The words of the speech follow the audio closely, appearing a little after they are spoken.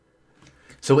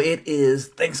So it is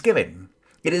Thanksgiving.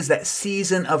 It is that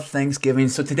season of Thanksgiving.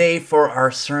 So today for our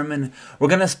sermon, we're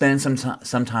going to spend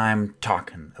some time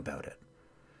talking about it.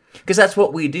 Because that's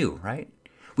what we do, right?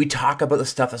 We talk about the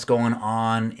stuff that's going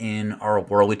on in our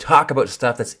world. We talk about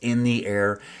stuff that's in the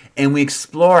air, and we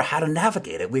explore how to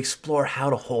navigate it. We explore how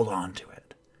to hold on to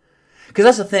it. Because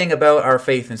that's the thing about our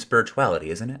faith and spirituality,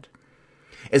 isn't it?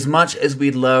 As much as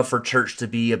we'd love for church to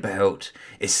be about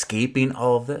escaping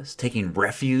all of this, taking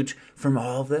refuge from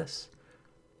all of this,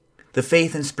 the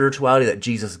faith and spirituality that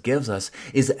Jesus gives us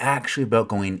is actually about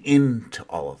going into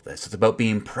all of this. It's about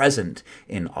being present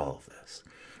in all of this.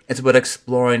 It's about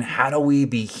exploring how do we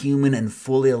be human and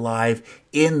fully alive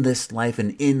in this life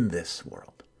and in this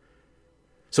world.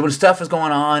 So when stuff is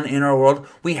going on in our world,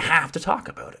 we have to talk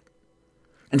about it.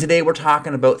 And today we're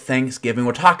talking about Thanksgiving.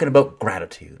 We're talking about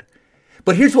gratitude.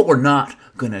 But here's what we're not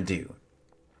going to do.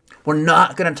 We're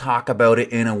not going to talk about it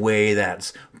in a way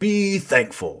that's be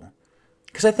thankful.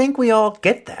 Because I think we all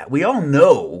get that. We all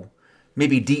know,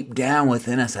 maybe deep down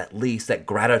within us at least, that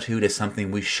gratitude is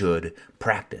something we should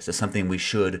practice. It's something we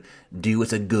should do.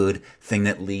 It's a good thing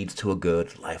that leads to a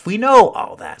good life. We know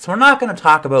all that. So we're not going to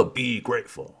talk about be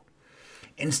grateful.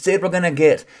 Instead, we're going to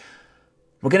get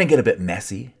a bit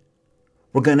messy.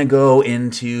 We're going to go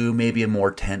into maybe a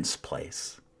more tense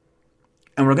place.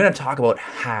 And we're going to talk about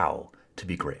how to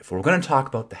be grateful. We're going to talk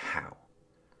about the how.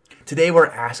 Today we're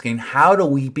asking, how do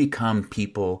we become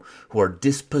people who are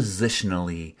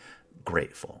dispositionally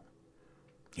grateful?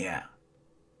 Yeah,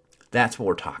 that's what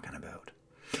we're talking about.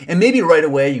 And maybe right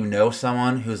away you know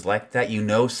someone who's like that. You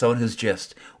know someone who's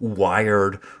just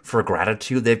wired for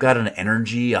gratitude. They've got an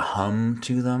energy, a hum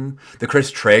to them. The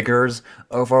Chris Tragers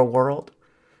of our world.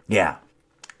 Yeah,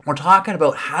 we're talking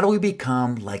about how do we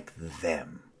become like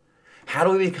them? How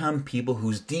do we become people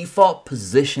whose default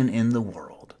position in the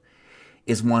world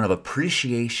is one of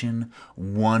appreciation,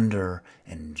 wonder,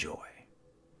 and joy?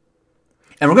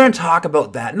 And we're going to talk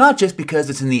about that not just because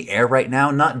it's in the air right now,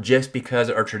 not just because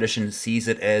our tradition sees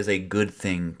it as a good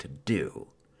thing to do,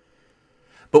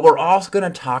 but we're also going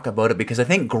to talk about it because I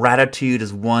think gratitude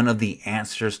is one of the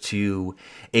answers to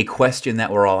a question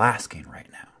that we're all asking right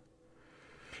now.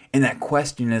 And that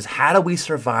question is, how do we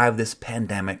survive this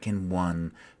pandemic in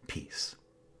one piece?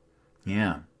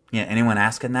 Yeah, anyone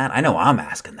asking that? I know I'm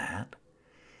asking that.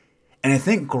 And I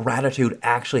think gratitude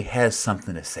actually has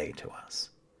something to say to us.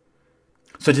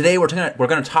 So today we're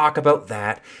going to talk about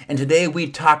that. And today we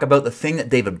talk about the thing that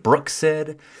David Brooks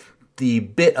said, the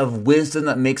bit of wisdom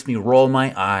that makes me roll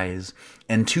my eyes,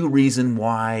 and two reasons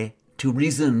why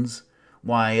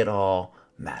it all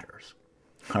matters.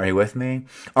 Are you with me?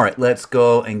 All right, let's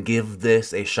go and give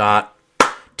this a shot.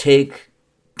 Take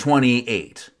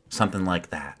 28, something like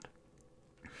that.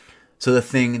 So the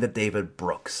thing that David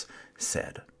Brooks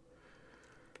said.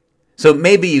 So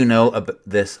maybe you know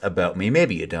this about me.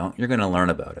 Maybe you don't. You're going to learn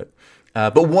about it.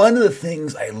 But one of the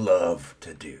things I love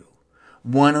to do,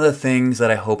 one of the things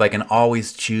that I hope I can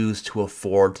always choose to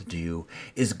afford to do,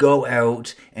 is go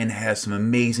out and have some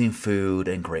amazing food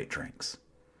and great drinks.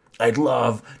 I'd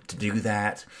love to do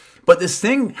that. But this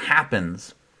thing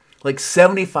happens like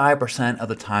 75% of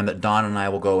the time that Dawn and I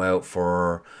will go out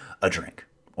for a drink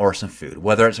or some food,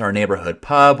 whether it's our neighborhood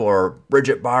pub or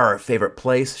Bridget Bar, our favorite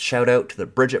place. Shout out to the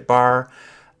Bridget Bar.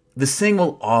 This thing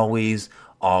will always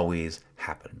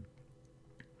happen.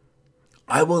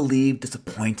 I will leave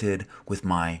disappointed with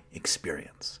my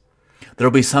experience.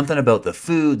 There'll be something about the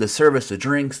food, the service, the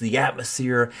drinks, the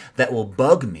atmosphere that will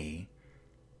bug me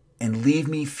and leave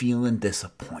me feeling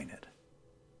disappointed.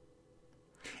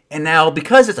 And now,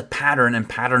 because it's a pattern, and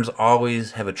patterns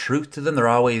always have a truth to them, they're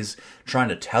always trying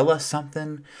to tell us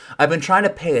something, I've been trying to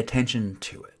pay attention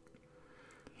to it.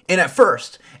 And at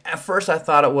first I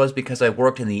thought it was because I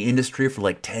worked in the industry for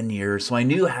like 10 years, so I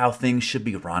knew how things should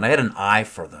be run. I had an eye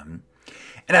for them.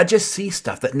 And I'd just see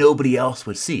stuff that nobody else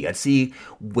would see. I'd see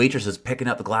waitresses picking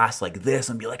up the glass like this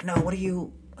and be like, no, what are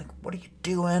you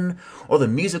doing? Or the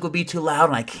music would be too loud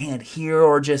and I can't hear,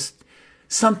 or just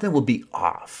something will be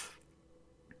off.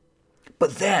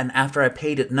 But then, after I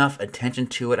paid enough attention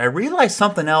to it, I realized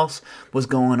something else was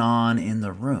going on in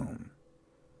the room.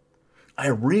 I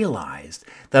realized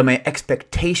that my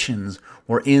expectations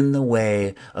were in the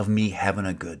way of me having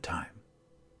a good time.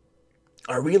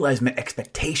 I realized my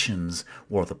expectations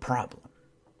were the problem.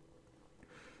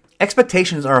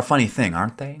 Expectations are a funny thing,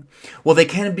 aren't they? Well, they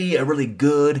can be a really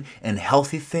good and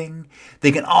healthy thing.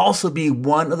 They can also be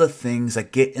one of the things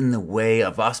that get in the way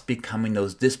of us becoming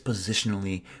those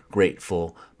dispositionally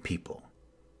grateful people.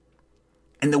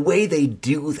 And the way they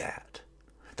do that,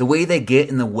 the way they get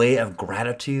in the way of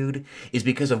gratitude, is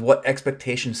because of what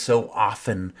expectations so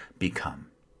often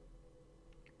become.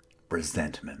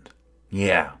 resentment.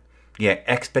 Yeah,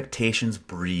 expectations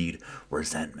breed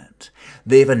resentment.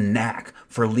 They have a knack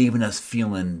for leaving us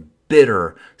feeling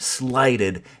bitter,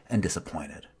 slighted, and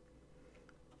disappointed.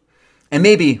 And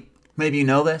maybe you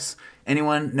know this.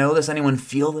 Anyone know this? Anyone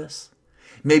feel this?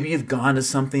 Maybe you've gone to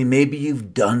something, maybe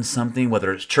you've done something,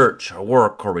 whether it's church or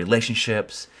work or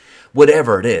relationships,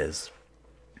 whatever it is,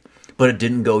 but it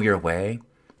didn't go your way.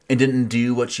 It didn't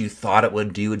do what you thought it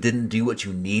would do. It didn't do what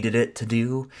you needed it to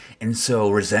do. And so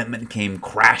resentment came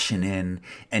crashing in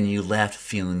and you left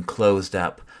feeling closed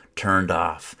up, turned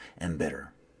off, and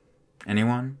bitter.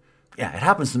 Anyone? Yeah, it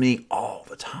happens to me all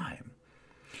the time.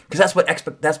 Because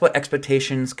that's what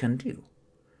expectations can do.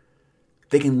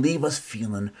 They can leave us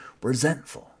feeling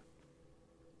resentful.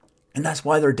 And that's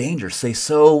why they're dangerous. They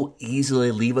so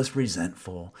easily leave us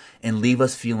resentful and leave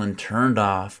us feeling turned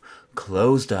off,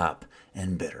 closed up,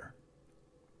 and bitter.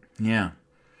 Yeah,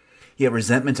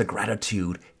 resentment's a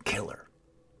gratitude killer.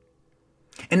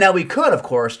 And now we could, of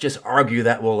course, just argue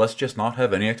that, well, let's just not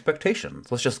have any expectations.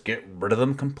 Let's just get rid of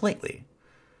them completely.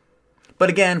 But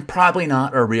again, probably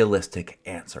not a realistic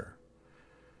answer.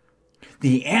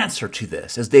 The answer to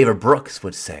this, as David Brooks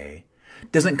would say,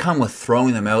 doesn't come with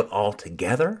throwing them out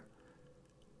altogether,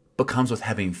 but comes with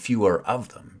having fewer of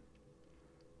them.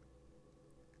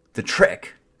 The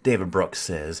trick, David Brooks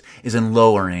says, is in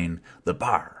lowering the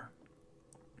bar.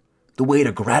 The way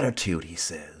to gratitude, he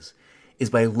says, is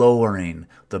by lowering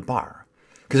the bar.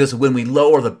 Because it's when we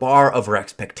lower the bar of our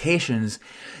expectations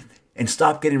and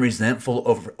stop getting resentful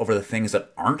over the things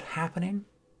that aren't happening,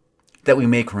 that we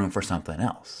make room for something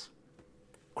else.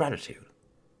 Gratitude.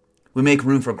 We make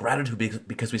room for gratitude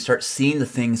because we start seeing the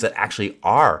things that actually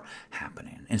are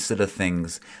happening instead of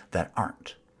things that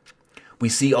aren't. We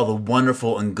see all the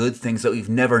wonderful and good things that we've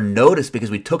never noticed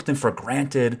because we took them for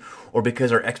granted or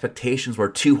because our expectations were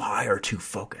too high or too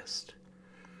focused.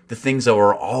 The things that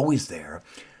were always there,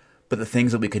 but the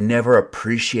things that we could never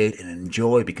appreciate and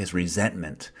enjoy because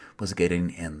resentment was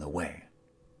getting in the way.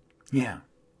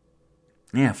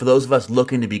 Yeah, for those of us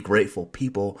looking to be grateful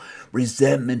people,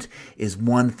 resentment is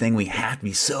one thing we have to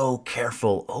be so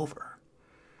careful over.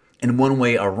 And one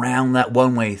way around that,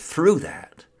 one way through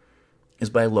that, is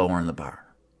by lowering the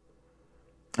bar.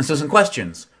 And so some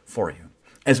questions for you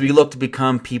as we look to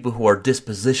become people who are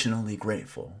dispositionally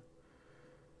grateful.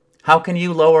 How can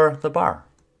you lower the bar?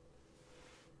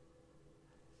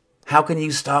 How can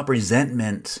you stop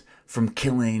resentment from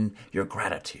killing your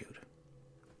gratitude?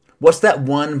 What's that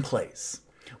one place?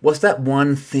 What's that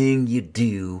one thing you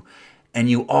do and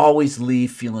you always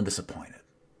leave feeling disappointed?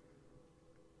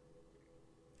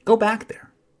 Go back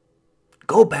there.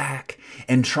 Go back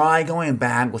and try going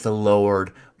back with a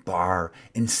lowered bar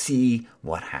and see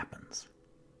what happens.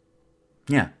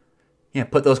 Yeah,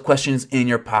 put those questions in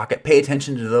your pocket. Pay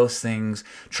attention to those things.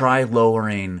 Try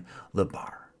lowering the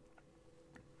bar.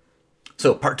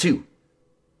 So, part 2.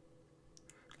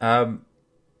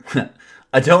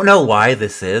 I don't know why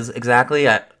this is exactly,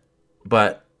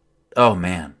 but oh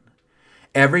man.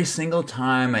 Every single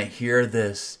time I hear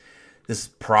this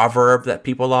proverb that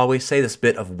people always say, this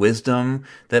bit of wisdom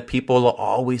that people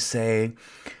always say,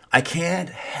 I can't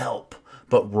help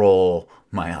but roll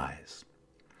my eyes.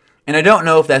 And I don't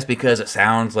know if that's because it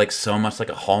sounds like so much like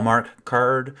a Hallmark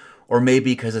card, or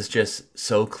maybe because it's just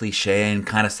so cliche and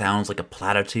kind of sounds like a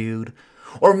platitude,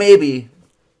 or maybe,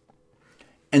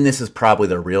 and this is probably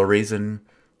the real reason,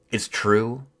 it's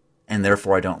true, and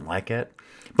therefore I don't like it.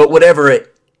 But whatever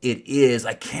it is,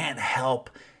 I can't help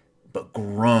but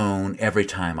groan every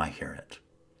time I hear it.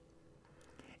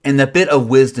 And the bit of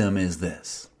wisdom is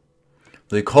this.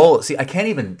 They call it, I can't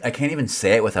even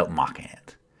say it without mocking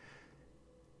it.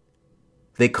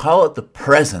 They call it the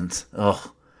present,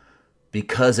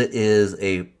 because it is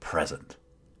a present.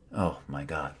 Oh my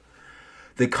God.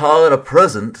 They call it a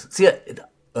present,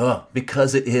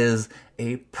 because it is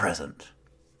a present.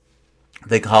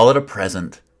 They call it a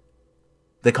present.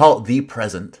 They call it the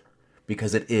present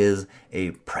because it is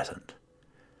a present.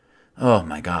 Oh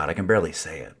my God, I can barely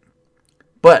say it.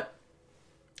 But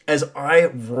as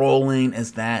eye-rolling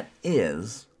as that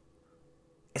is,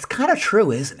 it's kind of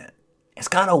true, isn't it? It's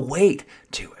got a weight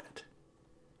to it.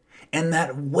 And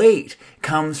that weight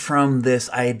comes from this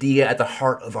idea at the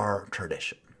heart of our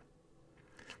tradition.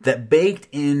 That baked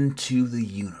into the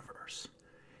universe,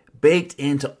 baked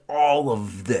into all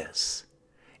of this,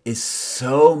 is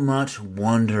so much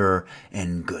wonder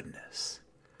and goodness.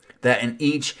 That in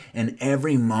each and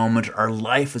every moment, our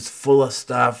life is full of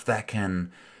stuff that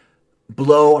can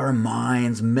blow our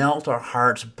minds, melt our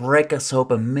hearts, break us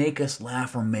open, make us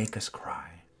laugh, or make us cry.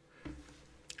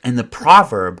 And the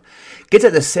proverb gets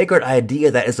at the sacred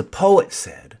idea that, as the poet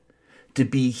said, To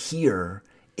be here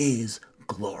is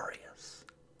glorious.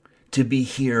 To be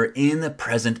here in the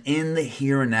present, in the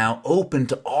here and now, open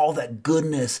to all that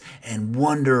goodness and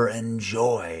wonder and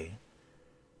joy.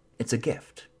 It's a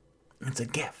gift. It's a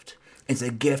gift. It's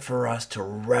a gift for us to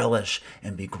relish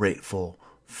and be grateful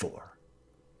for.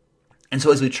 And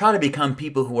so as we try to become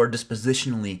people who are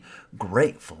dispositionally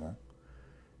grateful,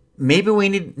 maybe we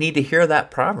need to hear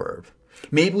that proverb.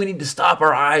 Maybe we need to stop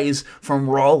our eyes from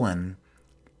rolling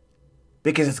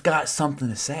because it's got something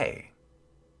to say.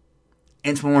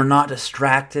 It's when we're not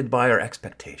distracted by our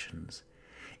expectations.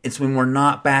 It's when we're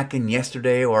not back in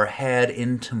yesterday or ahead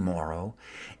in tomorrow.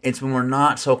 It's when we're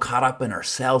not so caught up in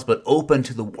ourselves but open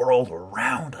to the world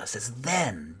around us. It's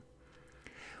then.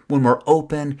 When we're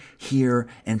open, here,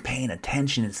 and paying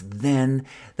attention, it's then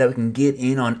that we can get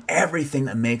in on everything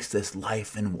that makes this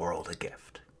life and world a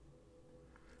gift.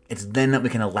 It's then that we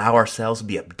can allow ourselves to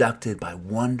be abducted by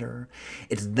wonder.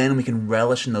 It's then we can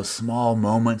relish in those small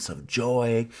moments of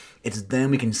joy. It's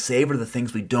then we can savor the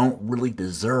things we don't really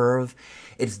deserve.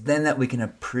 It's then that we can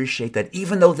appreciate that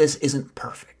even though this isn't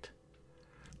perfect,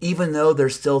 even though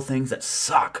there's still things that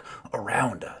suck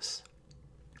around us,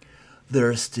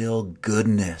 there's still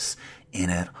goodness in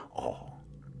it all.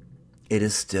 It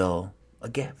is still a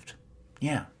gift.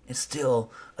 Yeah, it's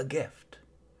still a gift.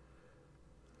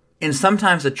 And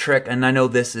sometimes the trick, and I know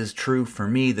this is true for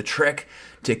me, the trick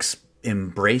to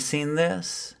embracing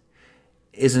this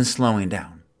is in slowing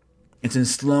down. It's in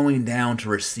slowing down to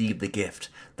receive the gift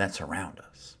that's around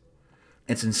us.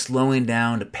 It's in slowing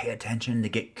down to pay attention, to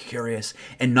get curious,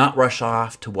 and not rush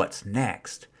off to what's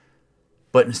next,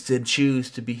 but instead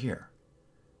choose to be here.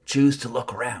 Choose to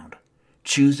look around.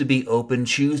 Choose to be open.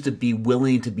 Choose to be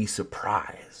willing to be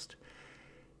surprised.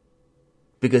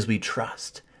 Because we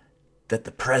trust that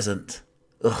the present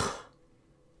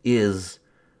is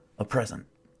a present.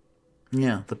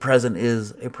 Yeah, the present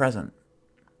is a present.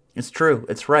 It's true.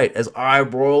 It's right. As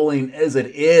eye-rolling as it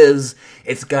is,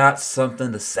 it's got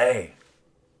something to say.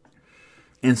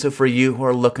 And so for you who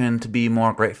are looking to be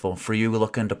more grateful, for you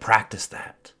looking to practice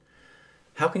that,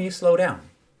 how can you slow down?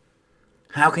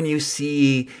 How can you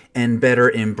see and better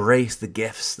embrace the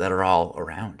gifts that are all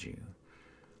around you?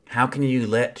 How can you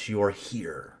let your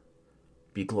here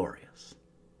be glorious?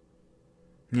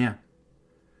 Yeah,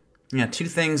 two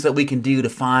things that we can do to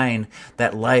find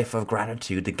that life of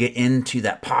gratitude, to get into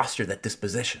that posture, that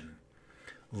disposition.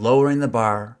 Lowering the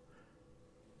bar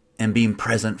and being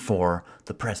present for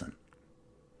the present.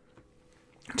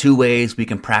 2 ways we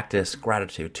can practice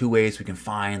gratitude. 2 ways we can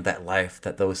find that life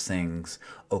that those things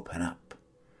open up.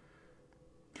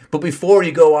 But before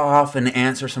you go off and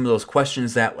answer some of those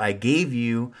questions that I gave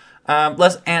you,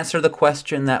 let's answer the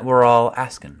question that we're all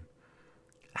asking.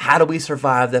 How do we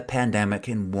survive the pandemic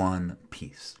in one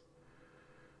piece?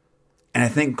 And I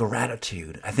think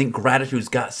gratitude's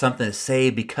got something to say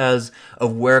because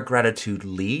of where gratitude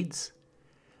leads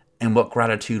and what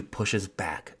gratitude pushes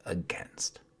back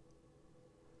against.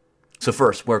 So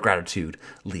first, where gratitude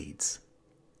leads.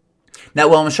 Now,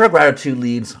 while I'm sure gratitude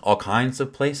leads all kinds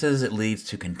of places, it leads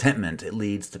to contentment, it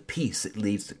leads to peace, it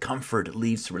leads to comfort, it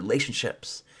leads to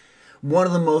relationships. One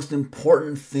of the most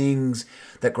important things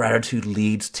that gratitude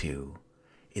leads to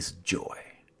is joy.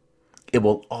 It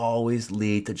will always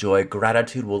lead to joy.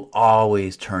 Gratitude will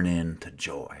always turn into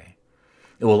joy.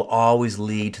 It will always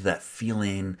lead to that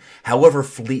feeling, however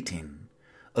fleeting,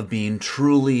 of being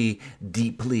truly,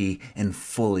 deeply, and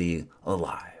fully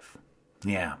alive.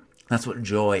 Yeah. That's what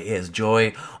joy is.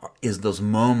 Joy is those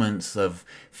moments of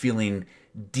feeling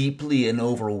deeply and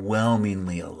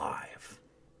overwhelmingly alive.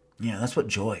 Yeah, that's what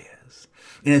joy is.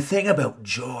 And the thing about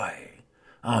joy,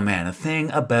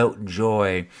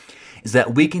 is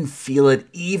that we can feel it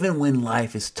even when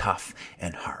life is tough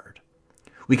and hard.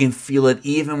 We can feel it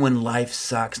even when life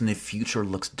sucks and the future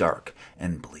looks dark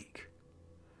and bleak.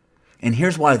 And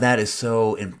here's why that is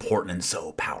so important and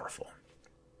so powerful.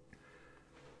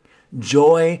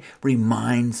 Joy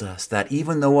reminds us that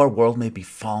even though our world may be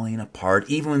falling apart,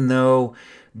 even though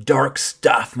dark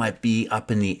stuff might be up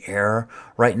in the air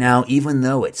right now, even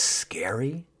though it's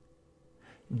scary,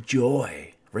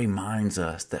 joy reminds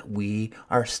us that we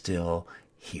are still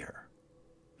here.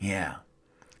 Yeah.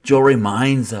 Joy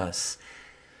reminds us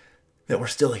that we're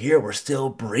still here, we're still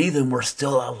breathing, we're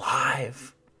still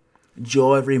alive.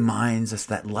 Joy reminds us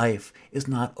that life is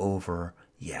not over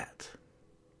yet.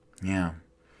 Yeah.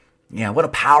 Yeah, what a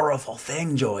powerful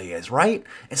thing joy is, right?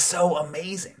 It's so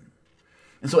amazing.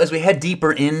 And so as we head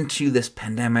deeper into this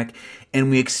pandemic and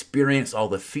we experience all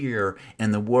the fear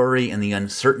and the worry and the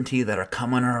uncertainty that are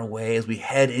coming our way as we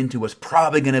head into what's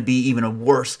probably going to be even a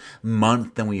worse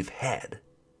month than we've had,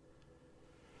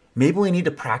 maybe we need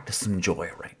to practice some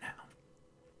joy right now.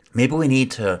 Maybe we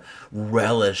need to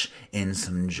relish in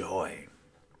some joy.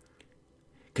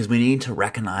 Because we need to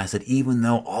recognize that even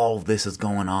though all this is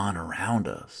going on around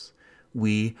us,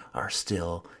 we are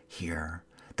still here.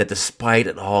 That despite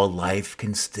it all, life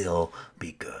can still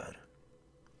be good.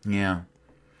 Yeah.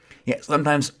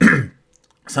 Sometimes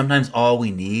all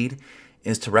we need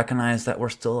is to recognize that we're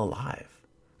still alive.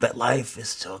 That life is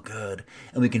still good.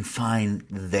 And we can find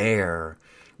there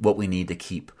what we need to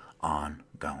keep on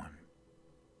going.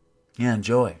 Yeah,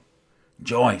 joy.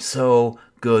 Joy, so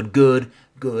good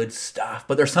stuff.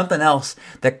 But there's something else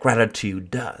that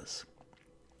gratitude does.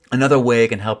 Another way it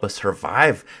can help us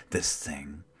survive this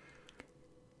thing.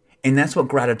 And that's what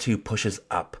gratitude pushes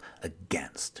up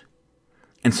against.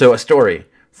 And so a story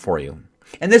for you.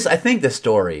 And I think this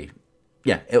story,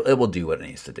 it will do what it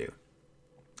needs to do.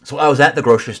 So I was at the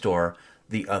grocery store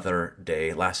the other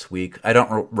day, last week. I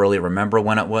don't really remember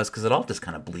when it was because it all just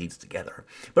kind of bleeds together.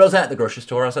 But I was at the grocery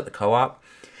store. I was at the co-op.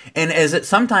 And as it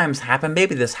sometimes happens,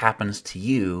 maybe this happens to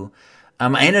you,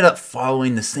 I ended up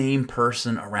following the same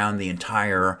person around the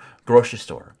entire grocery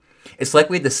store. It's like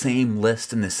we had the same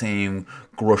list and the same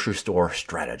grocery store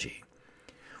strategy.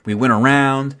 We went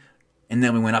around, and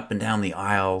then we went up and down the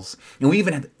aisles, and we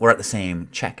even were at the same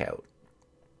checkout.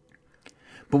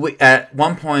 But at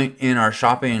one point in our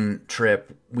shopping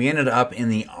trip, we ended up in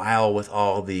the aisle with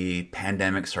all the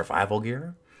pandemic survival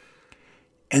gear.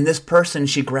 And this person,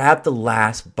 she grabbed the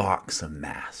last box of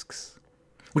masks,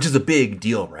 which is a big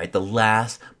deal, right? The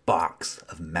last box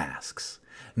of masks.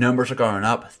 Numbers are going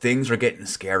up. Things are getting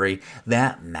scary.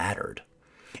 That mattered.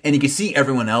 And you could see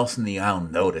everyone else in the aisle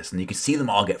notice, and you could see them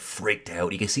all get freaked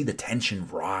out. You could see the tension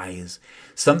rise.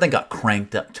 Something got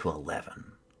cranked up to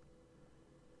 11.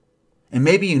 And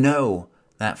maybe you know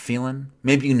that feeling.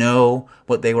 Maybe you know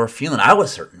what they were feeling. I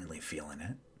was certainly feeling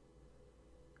it.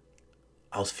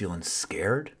 I was feeling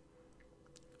scared.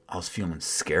 I was feeling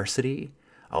scarcity.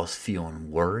 I was feeling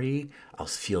worry. I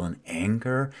was feeling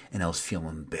anger. And I was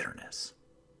feeling bitterness.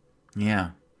 Yeah,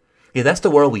 that's the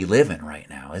world we live in right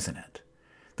now, isn't it?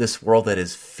 This world that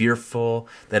is fearful,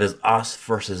 that is us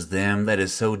versus them, that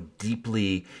is so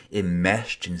deeply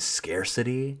enmeshed in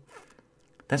scarcity.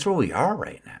 That's where we are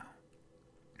right now.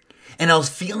 And I was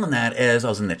feeling that as I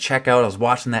was in the checkout. I was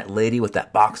watching that lady with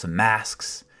that box of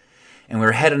masks. And we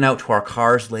were heading out to our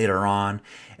cars later on.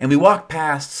 And we walked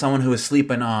past someone who was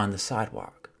sleeping on the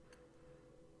sidewalk.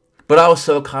 But I was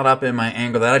so caught up in my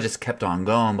anger that I just kept on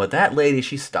going. But that lady,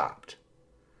 she stopped.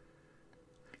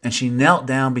 And she knelt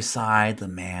down beside the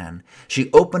man.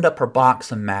 She opened up her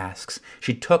box of masks.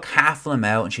 She took half of them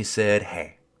out and she said,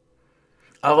 "Hey,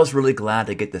 I was really glad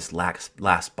to get this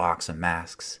last box of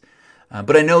masks.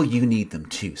 But I know you need them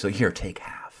too. So here, take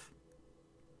half."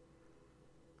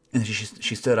 And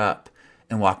she stood up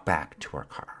and walked back to her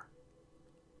car.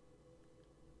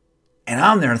 And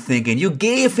I'm there thinking, you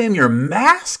gave him your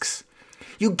masks?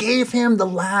 You gave him the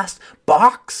last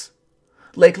box?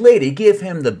 Like, lady, give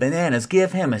him the bananas,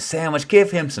 give him a sandwich,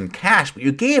 give him some cash, but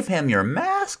you gave him your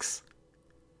masks?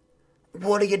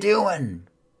 What are you doing?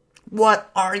 What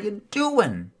are you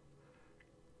doing?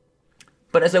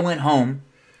 But as I went home,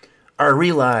 I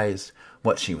realized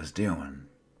what she was doing.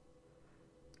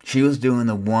 She was doing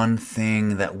the one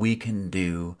thing that we can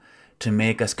do to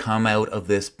make us come out of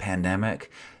this pandemic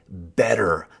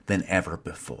better than ever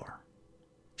before.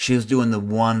 She was doing the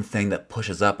one thing that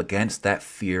pushes up against that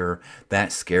fear,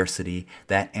 that scarcity,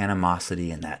 that animosity,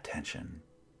 and that tension.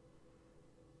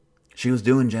 She was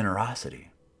doing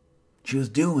generosity. She was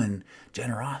doing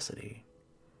generosity.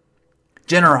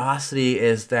 Generosity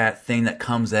is that thing that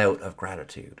comes out of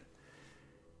gratitude.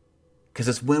 Because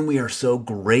it's when we are so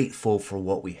grateful for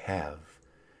what we have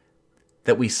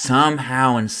that we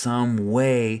somehow, in some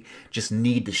way, just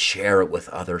need to share it with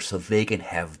others so they can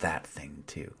have that thing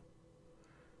too.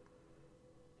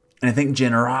 And I think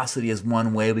generosity is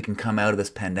one way we can come out of this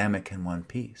pandemic in one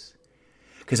piece.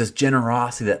 Because it's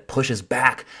generosity that pushes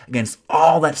back against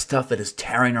all that stuff that is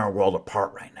tearing our world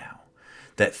apart right now.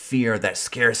 That fear, that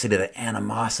scarcity, that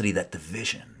animosity, that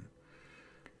division.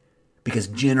 Because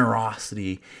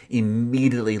generosity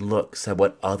immediately looks at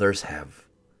what others have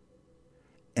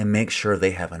and makes sure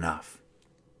they have enough.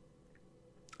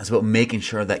 It's about making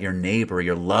sure that your neighbor,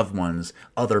 your loved ones,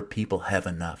 other people have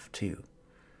enough too.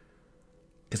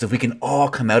 Because if we can all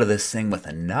come out of this thing with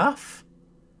enough,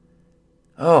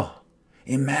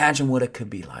 imagine what it could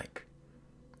be like.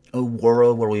 A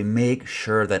world where we make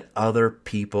sure that other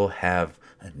people have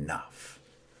enough.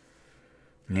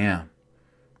 Yeah,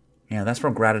 that's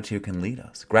where gratitude can lead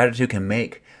us. Gratitude can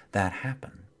make that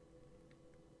happen.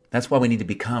 That's why we need to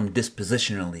become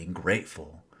dispositionally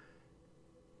grateful.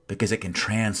 because it can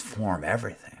transform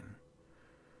everything.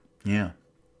 Yeah.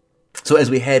 So as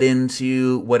we head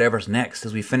into whatever's next,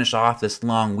 as we finish off this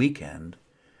long weekend,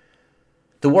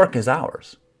 the work is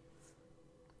ours.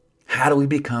 How do we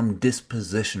become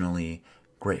dispositionally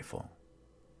grateful?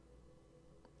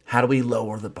 How do we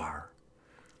lower the bar?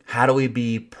 How do we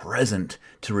be present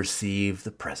to receive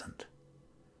the present?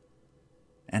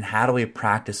 And how do we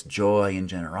practice joy and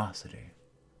generosity?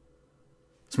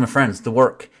 So my friends, the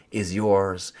work is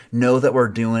yours. Know that we're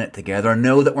doing it together.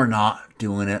 Know that we're not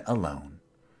doing it alone.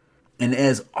 And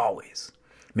as always,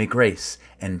 may grace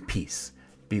and peace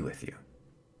be with you.